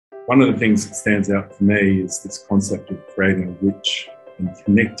One of the things that stands out for me is this concept of creating a rich and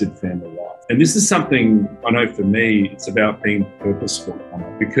connected family life. And this is something I know for me, it's about being purposeful,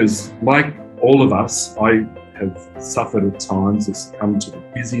 because like all of us, I have suffered at times and succumbed to the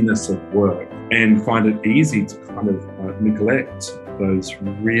busyness of work and find it easy to kind of neglect those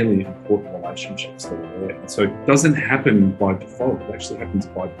really important relationships that are there. And so it doesn't happen by default, it actually happens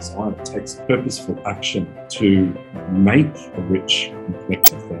by design. It takes purposeful action to make a rich and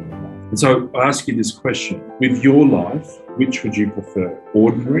connected family life. And so I ask you this question: with your life, which would you prefer,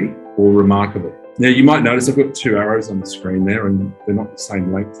 ordinary or remarkable? Now, you might notice I've got two arrows on the screen there, and they're not the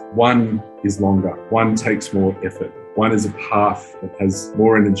same length. One is longer, one takes more effort. One is a path that has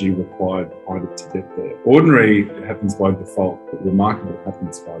more energy required to get there. Ordinary happens by default, but remarkable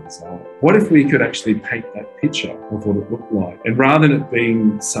happens by design. What if we could actually paint that picture of what it looked like? And rather than it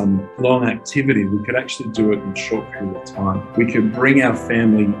being some long activity, we could actually do it in a short period of time. We could bring our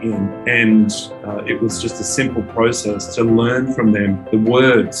family in, and it was just a simple process to learn from them the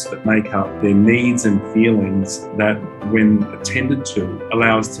words that make up their needs and feelings that, when attended to,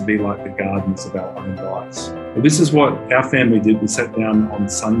 allow us to be like the gardens of our own lives. Well, this is what our family did. We sat down on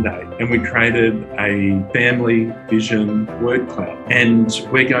Sunday and we created a family vision word cloud. And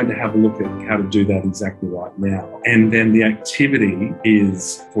we're going to have a look at how to do that exactly right now. And then the activity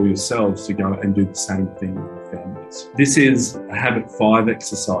is for yourselves to go and do the same thing with your families. This is a habit 5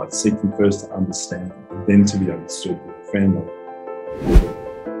 exercise, seeking first to understand and then to be understood with your family.